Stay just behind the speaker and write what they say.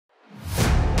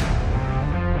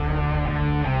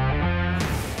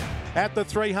at the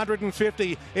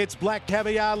 350. It's Black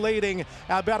Caviar leading,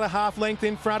 about a half length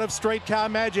in front of Streetcar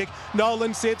Magic.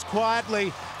 Nolan sits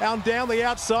quietly. Down the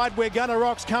outside, We're Gonna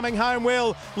Rock's coming home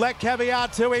well. Black Caviar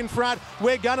 2 in front.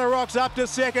 We're Gonna Rock's up to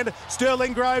second.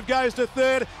 Sterling Grove goes to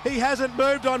third. He hasn't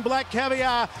moved on Black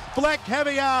Caviar. Black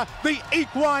Caviar, the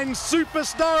equine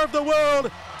superstar of the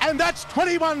world. And that's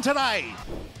 21 today.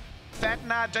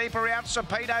 Fatna deeper out,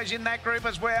 Sapito's in that group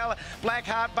as well.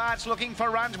 Blackheart Bart's looking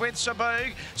for runs with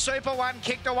Saboog. Super One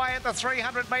kicked away at the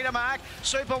 300 metre mark.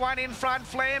 Super One in front,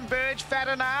 Flamberge,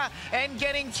 Fatana, and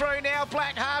getting through now,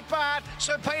 Blackheart Bart.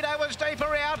 Sapito was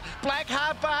deeper out.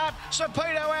 Blackheart Bart,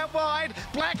 Sapito out wide.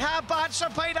 Blackheart Bart,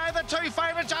 Sapito, the two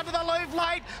favourites under the loop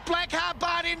late. Blackheart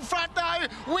Bart in front though.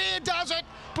 Where does it?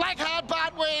 Blackheart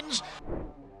Bart wins.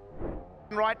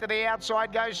 Right to the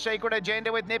outside goes Secret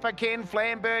Agenda with Nipper Ken.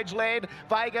 Flamberge led.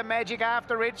 Vega Magic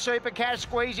after it. Super Cash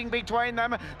squeezing between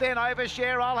them. Then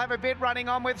Overshare. I'll have a bit running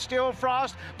on with Still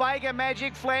Frost. Vega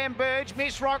Magic, Flamberge.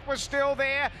 Miss Rock was still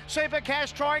there. Super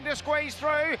Cash trying to squeeze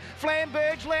through.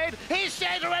 Flamberge led. Here's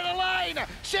Santaretta Lane.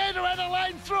 Santaretta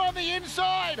Lane through on the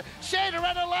inside.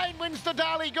 Santaretta Lane wins the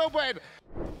Darley Goodwood.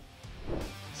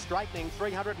 Straightening,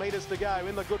 300 metres to go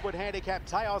in the Goodwood handicap.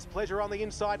 Taos Pleasure on the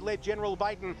inside led General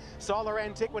Baton. Solar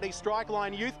Antiquity, Strike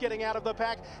Line, Youth getting out of the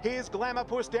pack. Here's Glamour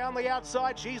Puss down the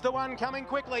outside. She's the one coming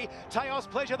quickly. Taos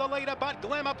Pleasure the leader, but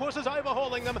Glamour Puss is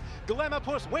overhauling them. Glamour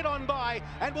Puss went on by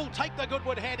and will take the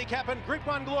Goodwood handicap and Group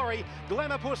 1 glory.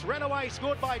 Glamour Puss ran away,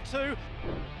 scored by 2.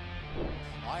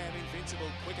 I Am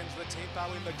Invincible quickens the tempo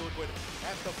in the Goodwood.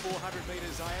 At the 400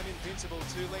 metres, I Am Invincible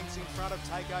 2 lengths in front of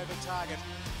Takeover Target.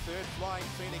 Third, Flying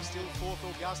Phoenix, still fourth,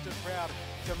 Augusta Proud.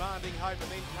 Commanding Hope,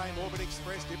 and then came Orbit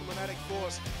Express, Diplomatic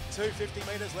Force. 250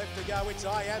 metres left to go. It's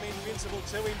I Am Invincible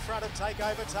 2 in front of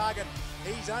Takeover Target.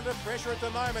 He's under pressure at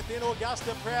the moment. Then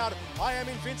Augusta Proud. I Am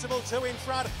Invincible 2 in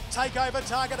front. Takeover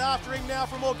Target after him now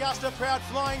from Augusta Proud.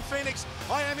 Flying Phoenix.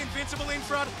 I Am Invincible in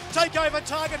front. Takeover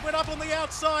Target went up on the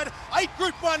outside. 8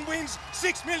 Group 1 wins,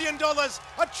 $6 million.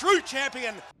 A true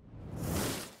champion.